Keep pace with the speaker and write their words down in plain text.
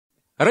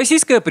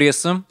Российская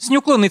пресса с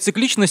неуклонной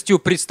цикличностью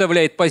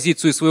представляет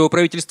позицию своего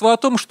правительства о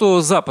том,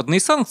 что западные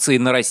санкции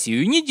на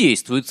Россию не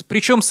действуют,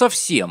 причем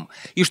совсем,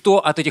 и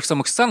что от этих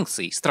самых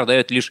санкций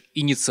страдают лишь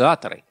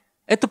инициаторы.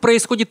 Это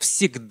происходит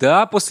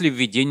всегда после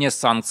введения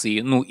санкций,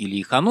 или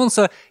их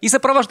анонса, и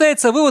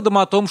сопровождается выводом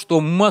о том, что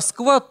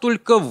Москва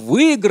только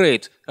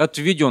выиграет от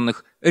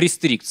введенных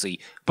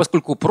рестрикций,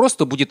 поскольку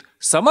просто будет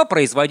сама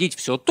производить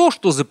все то,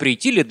 что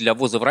запретили для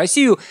ввоза в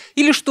Россию,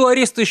 или что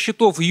аресты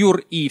счетов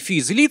юр- и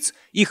физлиц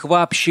их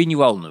вообще не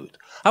волнуют.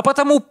 А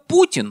потому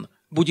Путин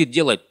будет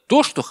делать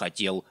то, что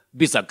хотел,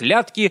 без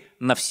оглядки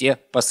на все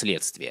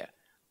последствия.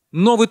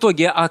 Но в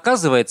итоге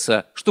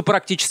оказывается, что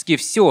практически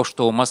все,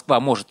 что Москва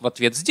может в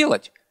ответ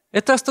сделать,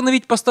 это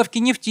остановить поставки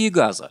нефти и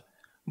газа.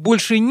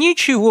 Больше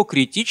ничего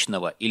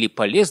критичного или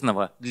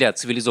полезного для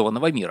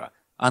цивилизованного мира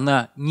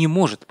она не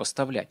может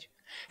поставлять.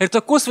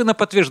 Это косвенно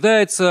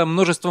подтверждается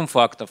множеством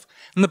фактов.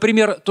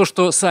 Например, то,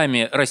 что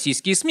сами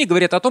российские СМИ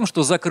говорят о том,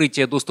 что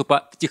закрытие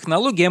доступа к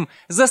технологиям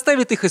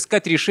заставит их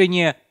искать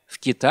решения в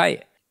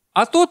Китае.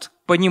 А тот,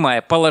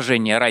 понимая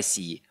положение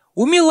России,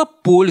 умело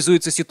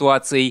пользуется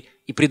ситуацией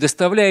и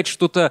предоставляет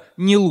что-то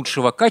не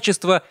лучшего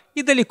качества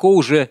и далеко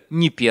уже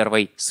не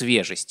первой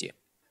свежести.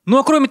 Ну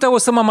а кроме того,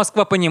 сама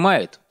Москва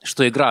понимает,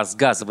 что игра с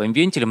газовым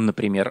вентилем,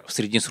 например, в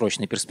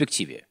среднесрочной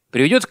перспективе,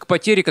 приведет к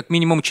потере как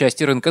минимум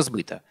части рынка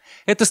сбыта.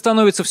 Это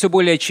становится все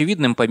более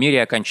очевидным по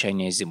мере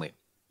окончания зимы.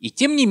 И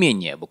тем не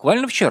менее,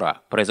 буквально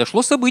вчера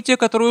произошло событие,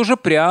 которое уже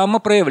прямо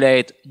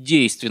проявляет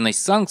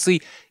действенность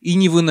санкций и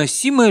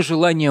невыносимое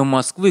желание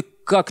Москвы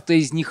как-то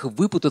из них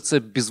выпутаться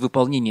без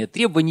выполнения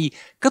требований,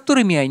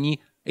 которыми они,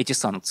 эти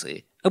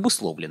санкции,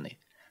 обусловлены.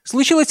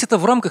 Случилось это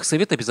в рамках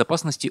Совета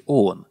Безопасности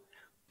ООН.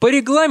 По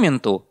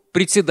регламенту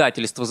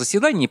председательство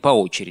заседаний по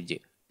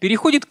очереди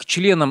переходит к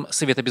членам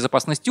Совета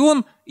Безопасности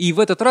ООН, и в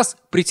этот раз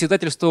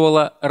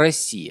председательствовала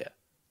Россия.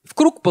 В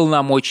круг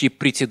полномочий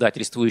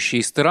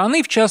председательствующей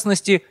стороны, в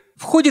частности,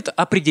 входит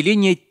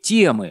определение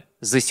темы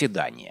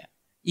заседания.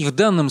 И в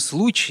данном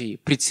случае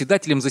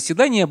председателем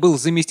заседания был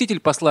заместитель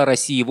посла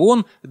России в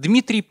ООН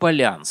Дмитрий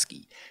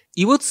Полянский.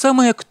 И вот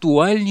самой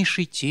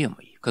актуальнейшей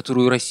темой,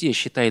 которую Россия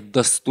считает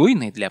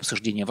достойной для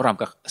обсуждения в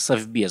рамках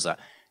Совбеза,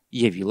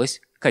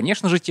 явилась,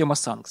 конечно же, тема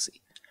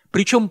санкций.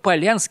 Причем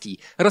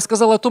Полянский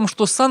рассказал о том,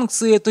 что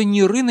санкции – это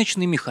не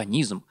рыночный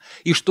механизм,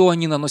 и что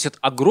они наносят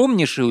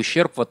огромнейший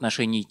ущерб в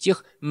отношении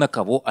тех, на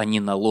кого они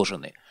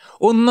наложены.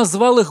 Он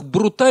назвал их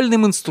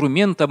брутальным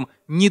инструментом,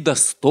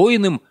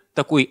 недостойным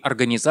такой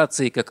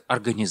организации, как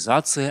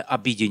Организация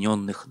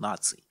Объединенных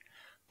Наций.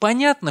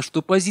 Понятно,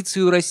 что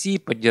позицию России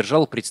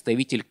поддержал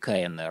представитель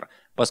КНР,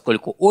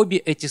 поскольку обе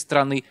эти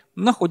страны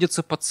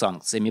находятся под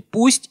санкциями,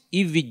 пусть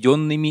и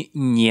введенными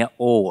не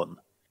ООН.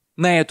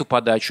 На эту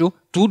подачу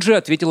тут же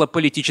ответила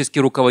политический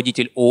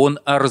руководитель ООН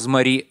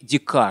Розмари Ди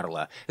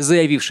Карло,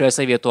 заявившая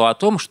Совету о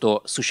том,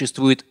 что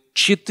существует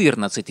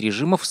 14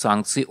 режимов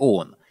санкций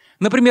ООН.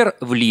 Например,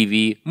 в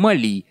Ливии,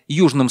 Мали,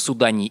 Южном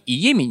Судане и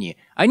Йемене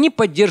они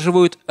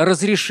поддерживают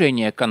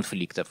разрешение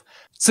конфликтов.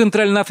 В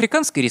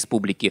Центральноафриканской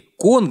Республике,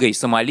 Конго и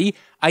Сомали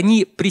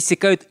они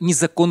пресекают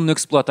незаконную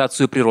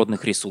эксплуатацию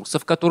природных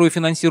ресурсов, которую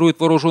финансируют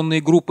вооруженные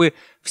группы.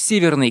 В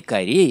Северной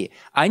Корее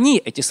они,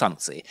 эти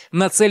санкции,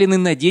 нацелены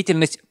на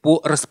деятельность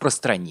по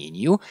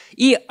распространению,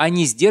 и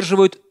они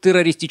сдерживают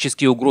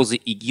террористические угрозы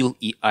ИГИЛ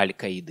и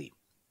Аль-Каиды.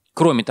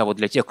 Кроме того,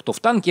 для тех, кто в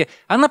танке,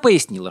 она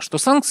пояснила, что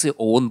санкции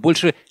ООН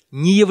больше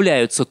не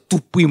являются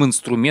тупым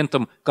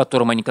инструментом,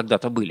 которым они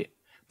когда-то были.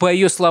 По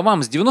ее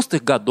словам, с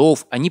 90-х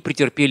годов они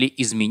претерпели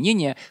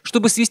изменения,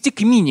 чтобы свести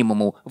к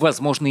минимуму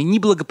возможные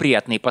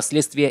неблагоприятные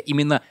последствия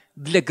именно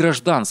для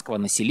гражданского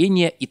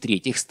населения и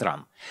третьих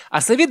стран.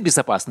 А Совет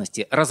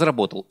Безопасности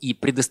разработал и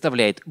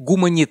предоставляет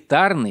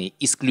гуманитарные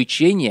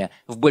исключения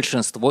в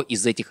большинство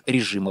из этих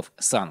режимов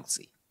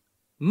санкций.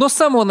 Но с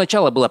самого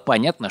начала было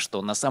понятно, что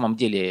на самом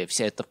деле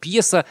вся эта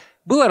пьеса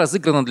была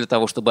разыграна для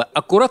того, чтобы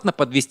аккуратно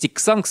подвести к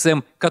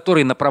санкциям,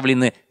 которые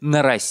направлены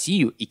на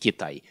Россию и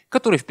Китай,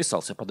 который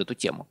вписался под эту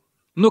тему.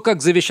 Но,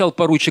 как завещал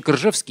поручик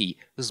Ржевский,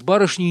 с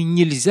барышней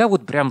нельзя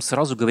вот прям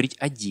сразу говорить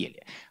о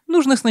деле.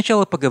 Нужно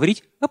сначала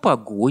поговорить о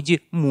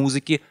погоде,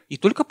 музыке и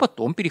только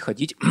потом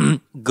переходить к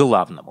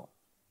главному.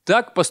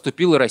 Так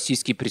поступил и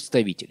российский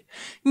представитель.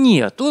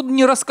 Нет, он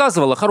не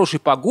рассказывал о хорошей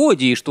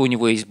погоде и что у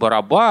него есть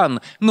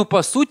барабан, но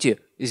по сути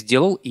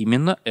сделал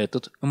именно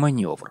этот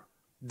маневр.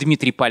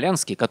 Дмитрий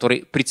Полянский,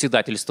 который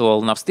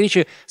председательствовал на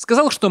встрече,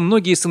 сказал, что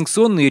многие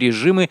санкционные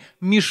режимы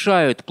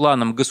мешают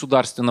планам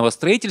государственного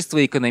строительства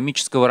и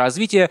экономического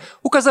развития,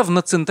 указав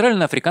на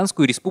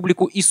Центральноафриканскую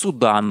Республику и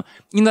Судан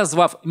и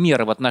назвав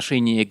меры в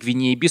отношении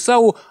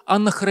Гвинеи-Бисау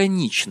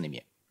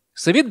анахроничными.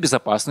 Совет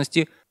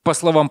Безопасности, по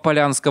словам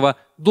Полянского,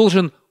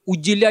 должен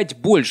уделять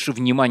больше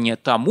внимания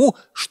тому,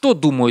 что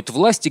думают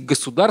власти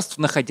государств,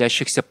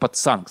 находящихся под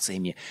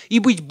санкциями, и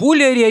быть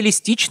более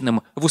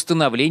реалистичным в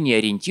установлении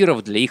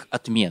ориентиров для их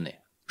отмены,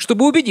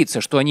 чтобы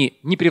убедиться, что они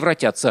не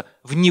превратятся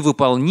в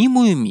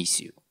невыполнимую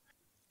миссию.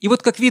 И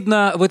вот, как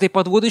видно, в этой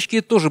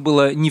подводочке тоже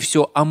было не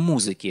все о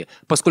музыке,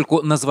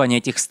 поскольку названия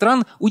этих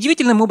стран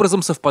удивительным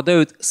образом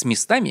совпадают с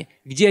местами,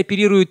 где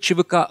оперирует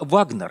ЧВК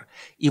 «Вагнер».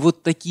 И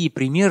вот такие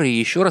примеры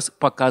еще раз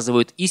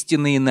показывают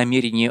истинные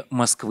намерения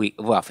Москвы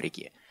в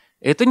Африке.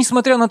 Это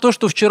несмотря на то,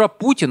 что вчера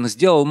Путин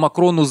сделал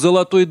Макрону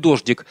золотой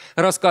дождик,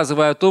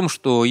 рассказывая о том,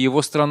 что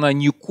его страна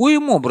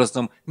никоим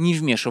образом не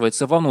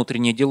вмешивается во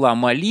внутренние дела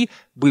Мали,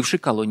 бывшей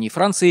колонии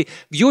Франции,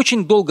 где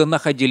очень долго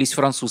находились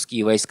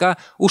французские войска,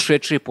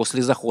 ушедшие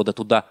после захода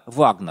туда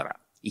Вагнера.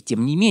 И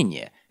тем не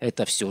менее,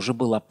 это все же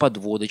была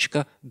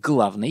подводочка к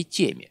главной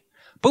теме.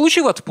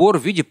 Получив отпор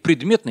в виде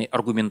предметной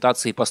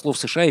аргументации послов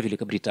США и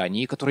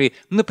Великобритании, которые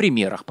на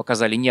примерах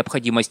показали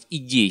необходимость и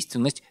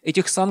действенность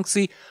этих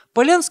санкций,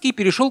 Полянский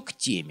перешел к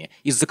теме,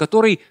 из-за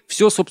которой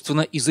все,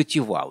 собственно, и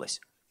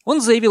затевалось.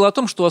 Он заявил о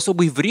том, что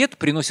особый вред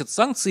приносят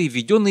санкции,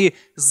 введенные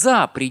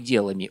за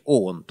пределами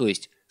ООН, то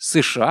есть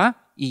США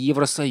и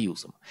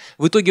Евросоюзом.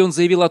 В итоге он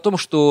заявил о том,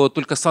 что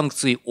только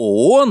санкции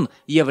ООН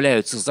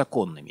являются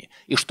законными,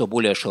 и что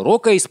более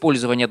широкое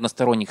использование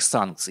односторонних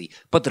санкций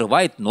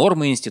подрывает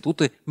нормы и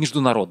институты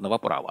международного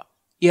права.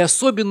 И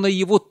особенно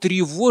его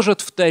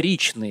тревожат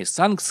вторичные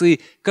санкции,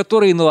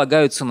 которые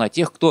налагаются на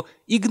тех, кто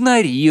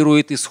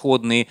игнорирует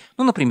исходные,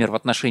 например, в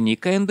отношении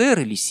КНДР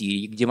или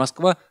Сирии, где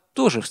Москва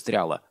тоже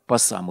встряла по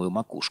самую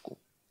макушку.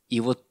 И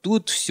вот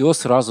тут все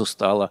сразу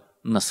стало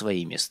на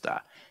свои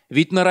места.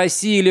 Ведь на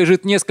России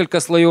лежит несколько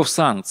слоев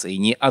санкций,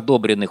 не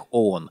одобренных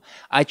ООН,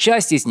 а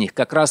часть из них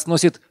как раз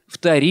носит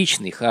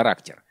вторичный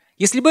характер.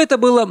 Если бы это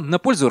было на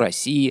пользу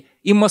России,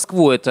 и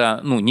Москву это,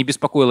 не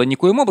беспокоило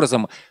никоим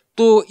образом,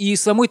 то и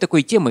самой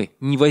такой темы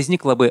не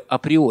возникло бы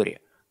априори.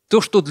 То,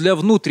 что для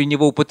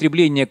внутреннего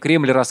употребления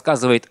Кремль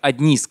рассказывает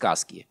одни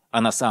сказки, а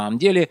на самом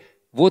деле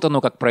вот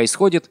оно как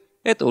происходит,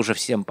 это уже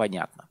всем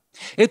понятно.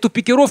 Эту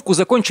пикировку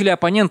закончили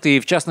оппоненты,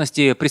 в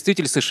частности,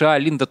 представитель США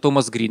Линда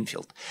Томас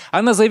Гринфилд.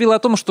 Она заявила о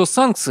том, что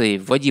санкции,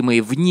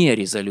 вводимые вне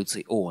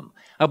резолюций ООН,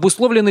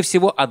 обусловлены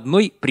всего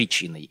одной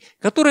причиной,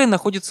 которая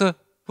находится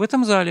в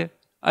этом зале,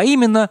 а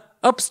именно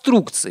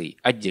обструкцией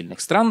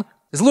отдельных стран,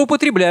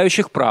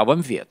 злоупотребляющих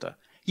правом вето.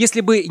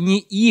 Если бы не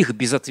их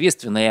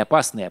безответственная и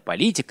опасная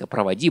политика,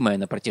 проводимая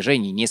на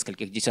протяжении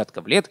нескольких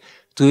десятков лет,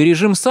 то и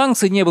режим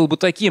санкций не был бы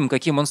таким,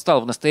 каким он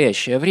стал в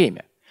настоящее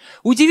время.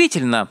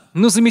 Удивительно,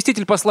 но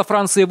заместитель посла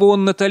Франции в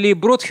ООН Натали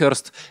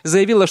Бродхерст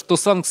заявила, что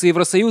санкции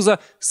Евросоюза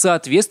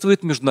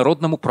соответствуют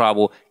международному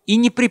праву и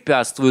не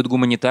препятствуют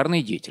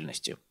гуманитарной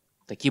деятельности.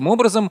 Таким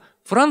образом,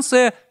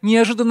 Франция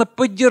неожиданно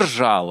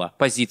поддержала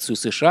позицию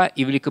США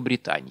и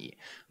Великобритании.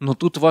 Но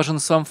тут важен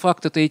сам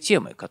факт этой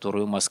темы,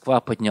 которую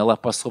Москва подняла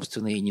по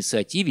собственной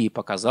инициативе и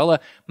показала,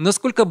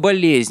 насколько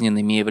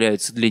болезненными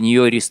являются для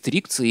нее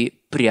рестрикции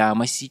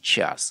прямо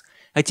сейчас,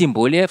 а тем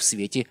более в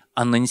свете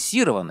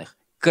анонсированных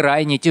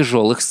крайне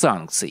тяжелых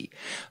санкций.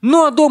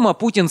 Ну а дома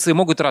путинцы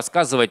могут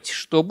рассказывать,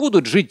 что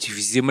будут жить в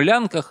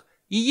землянках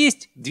и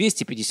есть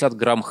 250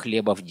 грамм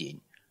хлеба в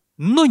день.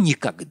 Но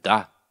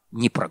никогда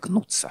не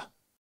прогнуться.